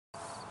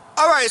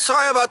Alright,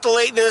 sorry about the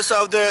lateness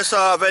of this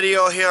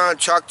video here on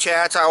Chuck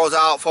Chats. I was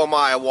out for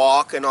my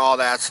walk and all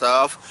that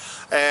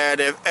stuff. And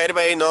if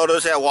anybody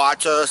noticed that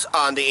watch us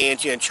on the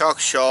Angie and Chuck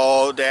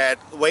show, that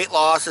weight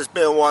loss has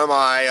been one of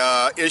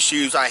my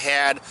issues I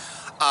had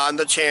on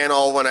the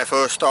channel when I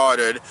first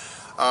started.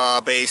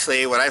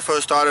 Basically, when I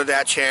first started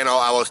that channel,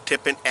 I was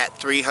tipping at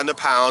 300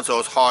 pounds, so it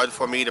was hard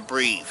for me to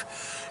breathe.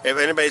 If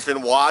anybody's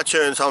been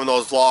watching some of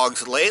those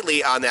vlogs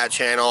lately on that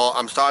channel,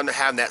 I'm starting to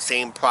have that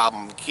same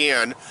problem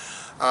again.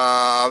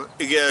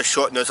 You get a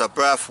shortness of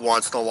breath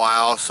once in a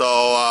while,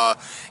 so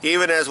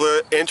even as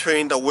we're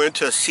entering the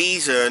winter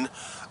season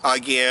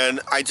again,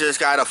 I just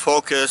got to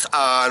focus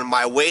on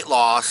my weight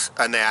loss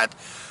and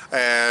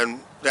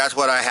and that's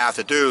what I have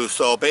to do.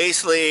 So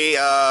basically,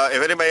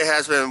 if anybody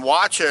has been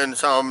watching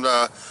some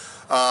of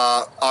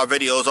our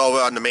videos over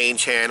on the main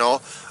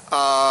channel,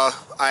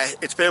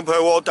 it's been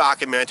pretty well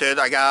documented.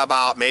 I got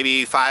about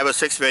maybe 5 or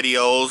 6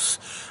 videos,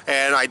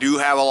 and I do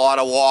have a lot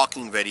of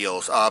walking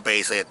videos,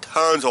 basically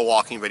tons of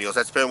walking videos.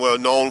 That's been well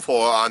known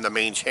for on the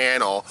main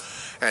channel,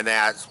 and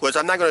that, which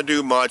I'm not going to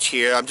do much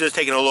here. I'm just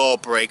taking a little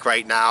break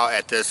right now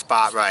at this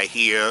spot right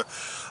here,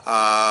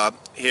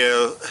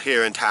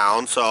 here in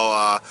town. So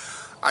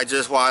I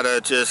just want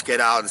to just get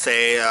out and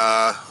say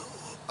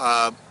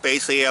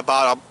basically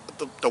about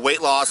the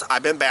weight loss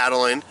I've been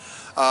battling.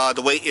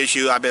 The weight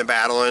issue I've been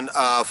battling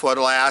for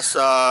the last,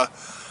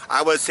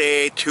 I would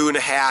say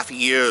 2.5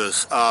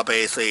 years,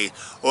 basically,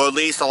 or at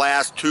least the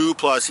last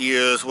 2+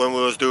 years when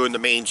we was doing the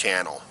main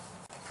channel.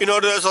 You know,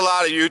 there's a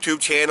lot of YouTube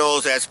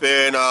channels that's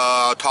been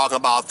talking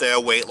about their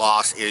weight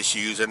loss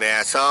issues and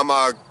that. Some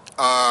are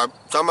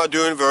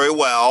doing very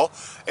well,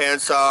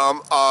 and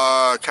some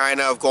are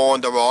kind of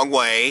going the wrong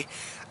way.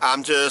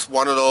 I'm just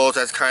one of those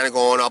that's kind of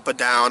going up and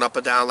down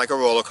like a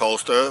roller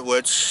coaster,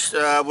 which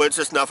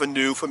is nothing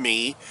new for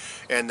me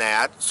and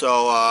that.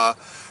 So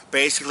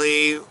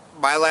basically,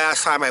 my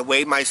last time I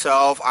weighed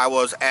myself, I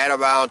was at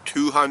around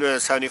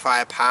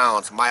 275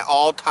 pounds. My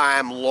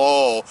all-time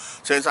low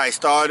since I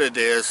started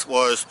this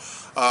was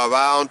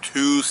around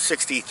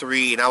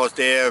 263, and I was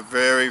there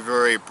very,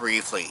 very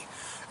briefly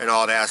and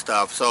all that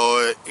stuff.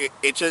 So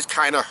it just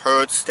kind of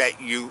hurts that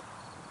you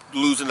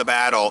losing the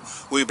battle.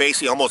 We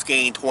basically almost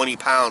gained 20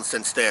 pounds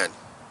since then.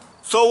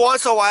 So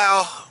once in a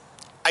while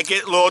I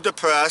get a little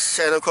depressed,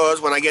 and of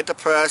course when I get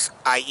depressed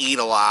I eat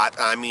a lot.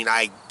 I mean,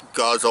 I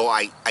guzzle,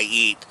 I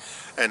eat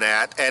and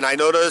that, and I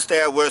noticed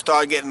that we're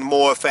starting getting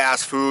more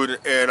fast food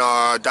in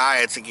our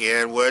diets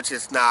again, which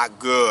is not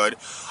good.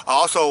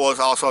 What's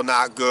also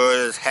not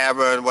good is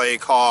having what you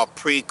call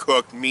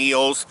pre-cooked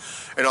meals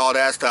and all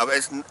that stuff.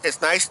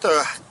 It's nice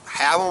to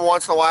have them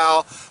once in a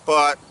while,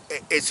 but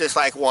it's just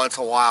like once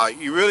in a while.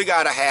 You really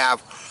got to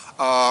have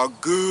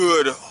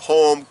good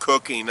home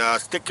cooking,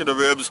 stick to the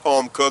ribs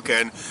home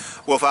cooking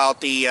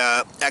without the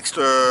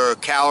extra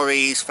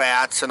calories,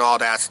 fats, and all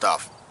that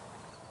stuff.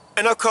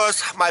 And of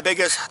course, my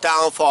biggest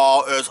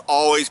downfall has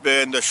always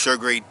been the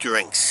sugary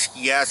drinks.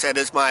 Yes, that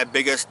is my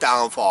biggest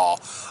downfall.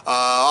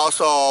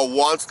 Also,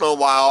 once in a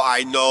while,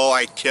 I know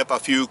I tip a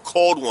few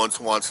cold ones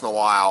once in a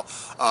while,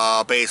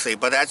 basically,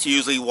 but that's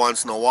usually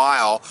once in a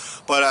while.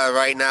 But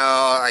right now,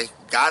 I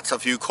got a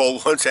few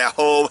cold ones at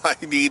home I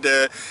need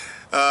to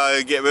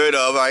get rid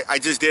of. I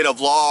just did a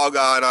vlog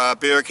on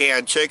beer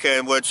can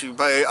chicken, which you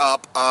play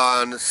up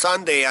on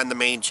Sunday on the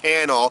main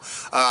channel.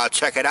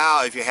 Check it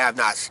out if you have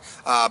not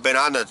been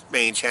on the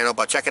main channel,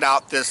 but check it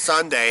out this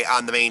Sunday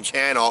on the main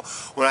channel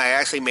when I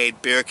actually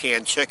made beer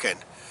can chicken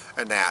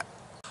and that.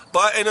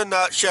 But in a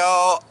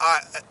nutshell,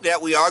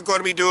 that we are going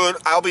to be doing,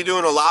 I'll be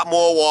doing a lot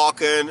more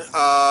walking.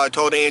 I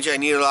told Angie I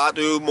need a lot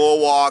to do more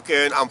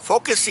walking. I'm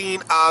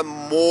focusing on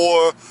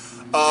more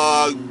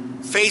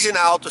phasing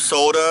out the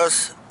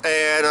sodas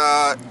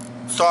and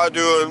start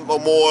doing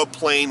more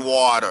plain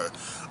water.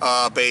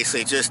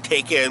 Basically just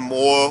take in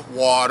more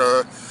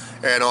water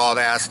and all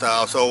that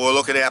stuff. So we're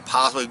looking at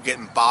possibly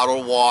getting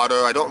bottled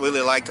water. I don't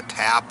really like the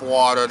tap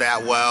water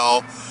that well.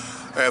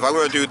 If I'm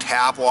going to do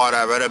tap water,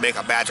 I'd rather make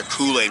a batch of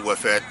Kool-Aid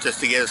with it just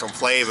to get some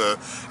flavor.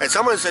 And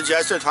someone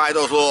suggested try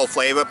those little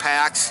flavor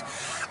packs.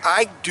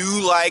 I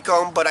do like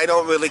them, but I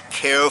don't really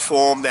care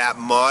for them that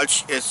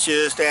much. It's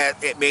just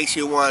that it makes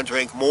you want to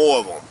drink more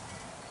of them.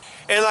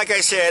 And like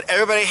I said,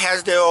 everybody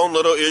has their own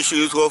little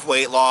issues with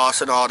weight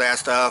loss and all that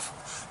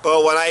stuff.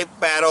 But when I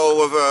battle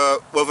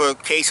with a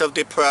case of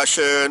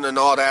depression and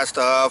all that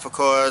stuff, of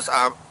course,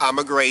 I'm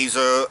a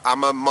grazer,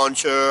 I'm a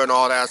muncher and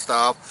all that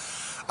stuff.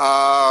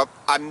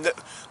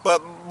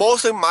 But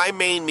mostly my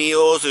main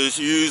meals is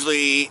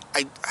usually,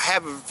 I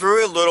have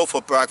very little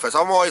for breakfast.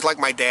 I'm always like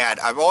my dad.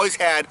 I've always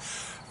had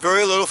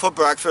very little for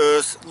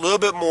breakfast, a little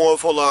bit more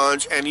for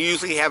lunch, and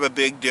usually have a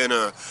big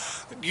dinner.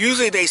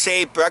 Usually they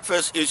say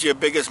breakfast is your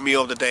biggest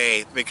meal of the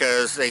day,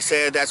 because they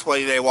said that's what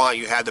they want.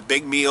 You have the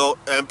big meal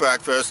and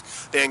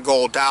breakfast, then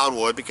go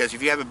downward, because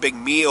if you have a big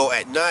meal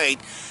at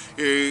night,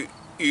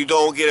 you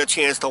don't get a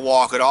chance to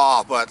walk it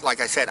off. But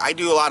like I said, I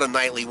do a lot of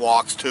nightly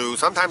walks too.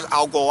 Sometimes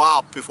I'll go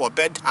out before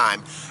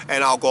bedtime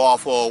and I'll go out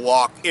for a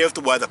walk if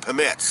the weather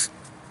permits.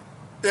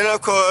 Then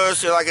of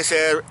course, like I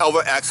said,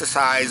 other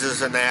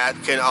exercises and that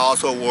can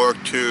also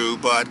work too,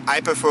 but I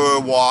prefer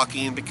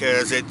walking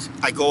because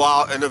I go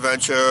out and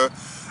adventure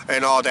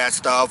and all that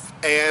stuff,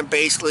 and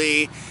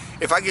basically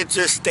if I could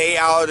just stay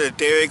out of the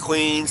Dairy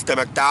Queens, the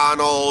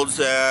McDonald's,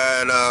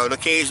 and an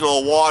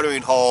occasional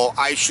watering hole,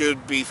 I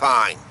should be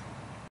fine.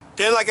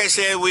 Then, like I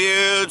said,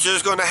 we're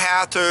just going to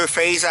have to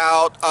phase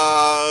out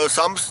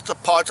some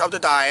parts of the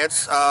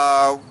diets.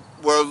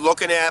 We're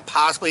looking at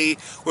possibly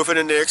within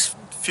the next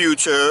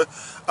future.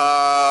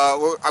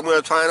 I'm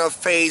going to try to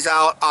phase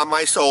out on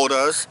my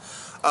sodas.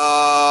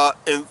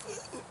 And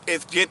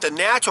if you get the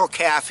natural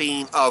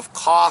caffeine of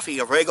coffee,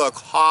 of regular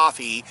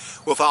coffee,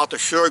 without the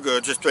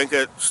sugar, just drink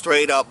it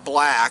straight up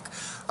black.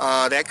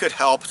 That could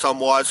help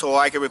somewhat, so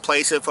I can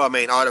replace it from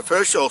an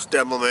artificial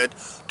stimulant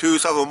to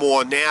something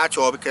more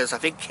natural, because I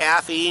think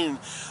caffeine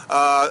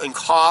in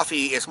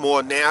coffee is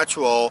more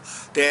natural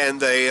than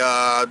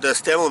the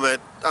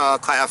stimulant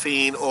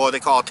caffeine, or they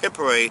call it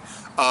temporary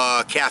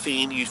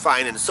caffeine you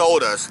find in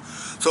sodas.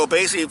 So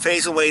basically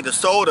phasing away the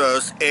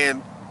sodas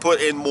and put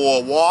in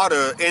more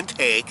water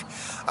intake,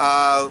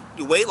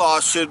 weight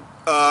loss should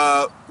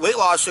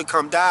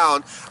come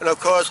down, and of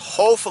course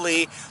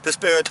hopefully the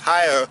spare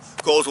tire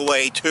goes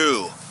away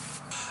too.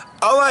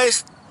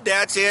 Alright,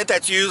 that's it.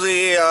 That's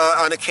usually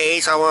on the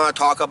case. I want to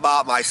talk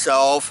about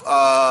myself,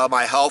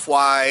 my health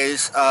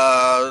wise.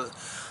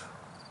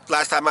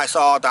 Last time I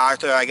saw a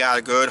doctor, I got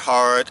a good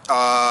heart.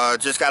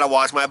 Just got to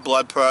watch my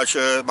blood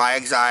pressure, my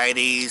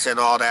anxieties and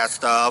all that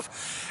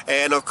stuff.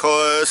 And of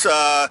course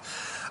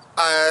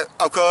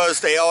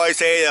they always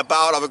say the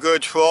bout of a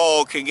good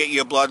troll can get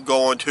your blood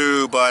going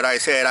too, but I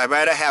said I'd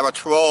rather have a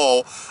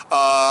troll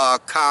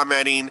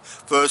commenting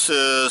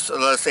versus,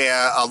 let's say,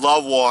 a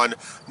loved one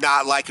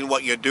not liking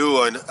what you're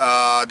doing.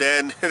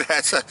 Then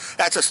that's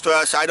a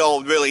stress I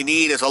don't really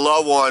need as a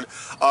loved one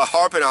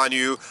harping on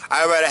you.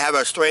 I'd rather have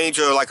a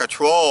stranger like a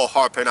troll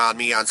harping on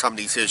me on some of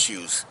these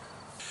issues.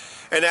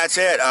 And that's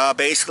it.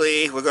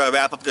 Basically, we're going to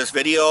wrap up this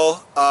video.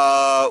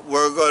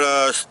 We're going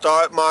to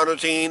start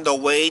monitoring the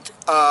weight,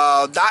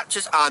 not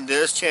just on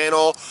this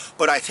channel,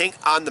 but I think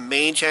on the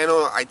main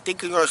channel. I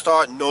think we're going to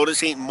start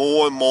noticing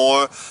more and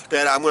more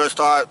that I'm going to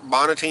start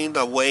monitoring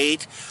the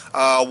weight,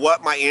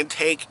 what my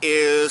intake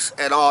is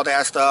and all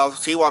that stuff,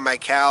 see what my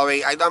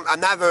calorie. I'm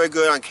not very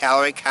good on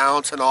calorie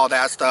counts and all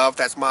that stuff.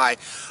 That's my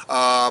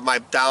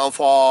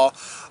downfall.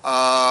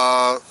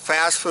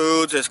 Fast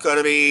foods, it's going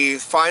to be,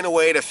 find a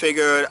way to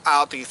figure it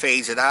out, to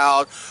phase it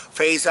out,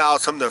 phase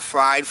out some of the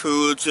fried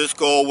foods, just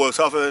go with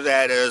something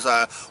that is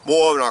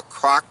more in a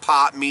crock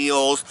pot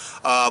meals,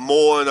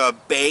 more in a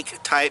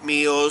bake type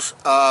meals,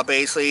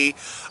 basically.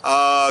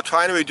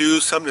 Trying to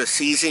reduce some of the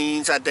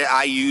seasonings that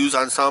I use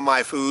on some of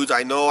my foods.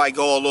 I know I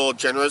go a little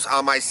generous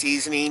on my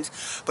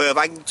seasonings, but if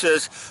I can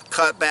just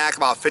cut back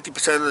about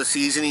 50% of the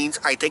seasonings,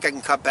 I think I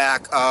can cut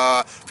back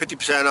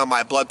 50% of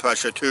my blood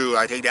pressure too.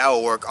 I think that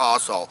will work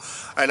also,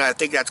 and I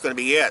think that's going to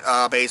be it.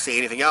 Basically,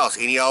 anything else,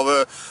 any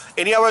other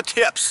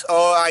tips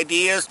or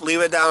ideas,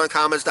 leave it down in the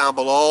comments down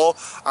below.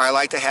 I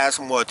like to have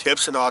some more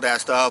tips and all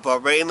that stuff,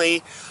 but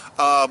mainly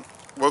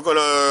we're going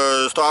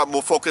to start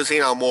more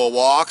focusing on more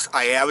walks.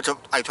 I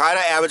try to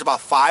average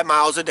about 5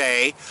 miles a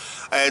day,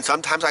 and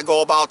sometimes I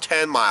go about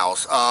 10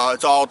 miles.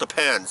 It all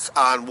depends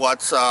on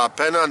what's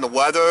depending on the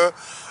weather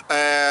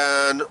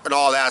and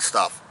all that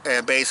stuff,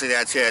 and basically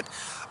that's it.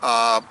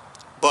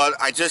 But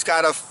I just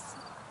gotta,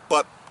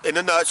 but in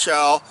a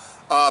nutshell,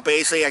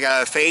 basically I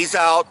gotta phase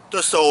out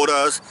the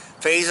sodas,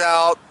 phase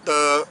out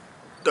the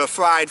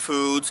fried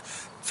foods,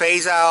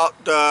 phase out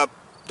the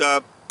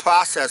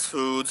processed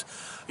foods.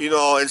 You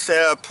know,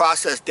 instead of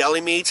processed deli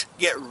meats,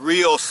 get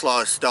real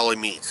sliced deli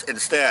meats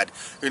instead.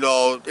 You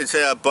know,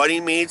 instead of buddy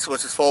meats,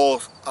 which is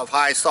full of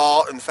high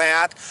salt and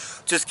fat,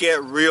 just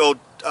get real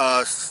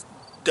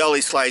deli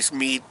sliced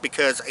meat,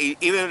 because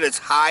even if it's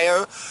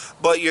higher,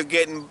 but you're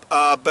getting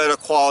better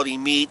quality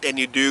meat than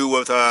you do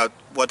with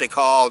what they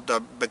call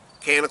the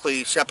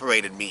mechanically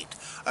separated meat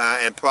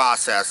and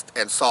processed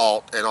and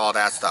salt and all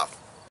that stuff.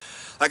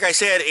 Like I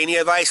said, any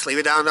advice, leave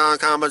it down in the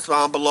comments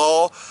down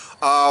below.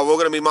 We're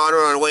going to be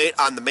monitoring weight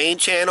on the main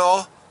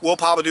channel. We'll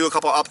probably do a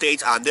couple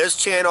updates on this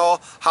channel,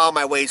 how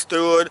my weight's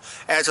doing.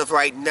 As of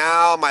right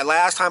now, my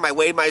last time I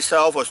weighed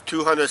myself was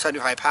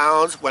 275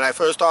 pounds. When I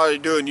first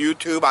started doing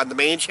YouTube on the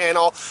main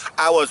channel,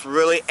 I was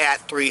really at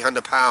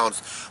 300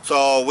 pounds.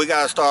 So we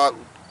got to start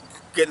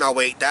getting our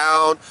weight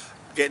down,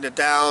 getting it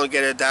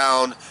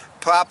down.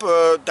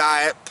 Proper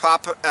diet,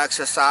 proper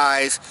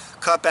exercise,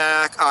 cut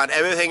back on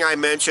everything I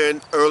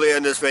mentioned earlier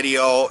in this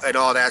video and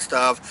all that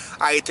stuff.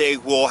 I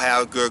think we'll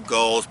have good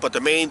goals, but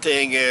the main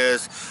thing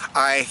is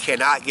I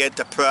cannot get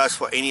depressed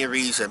for any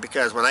reason,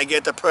 because when I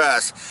get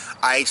depressed,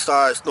 I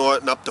start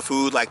snorting up the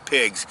food like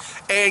pigs.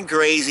 And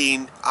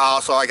grazing,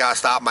 also I gotta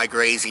stop my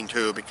grazing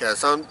too, because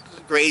some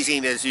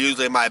grazing is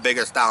usually my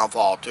biggest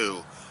downfall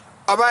too.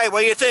 Alright,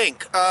 what do you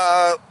think?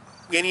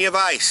 Any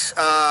advice?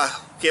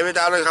 Give it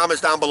down in the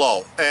comments down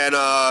below. And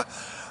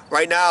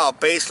right now,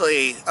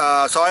 basically,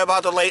 sorry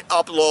about the late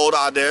upload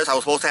on this. I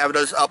was supposed to have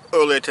this up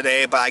earlier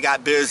today, but I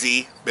got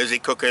busy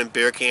cooking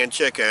beer can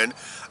chicken.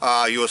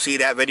 You will see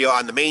that video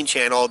on the main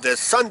channel this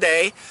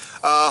Sunday.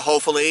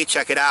 Hopefully,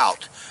 check it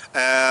out.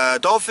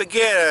 Don't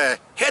forget,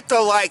 hit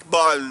the like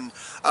button.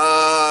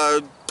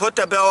 Put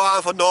the bell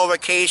on for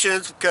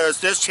notifications, because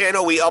this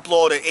channel we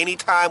upload at any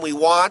time we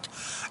want.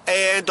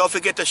 And don't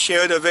forget to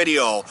share the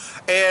video.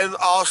 And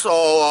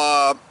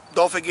also,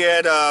 don't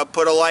forget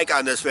put a like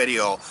on this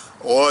video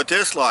or a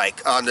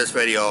dislike on this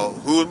video.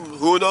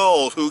 Who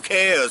knows? Who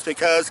cares?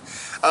 Because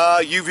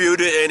you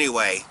viewed it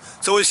anyway.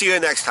 So we'll see you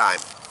next time.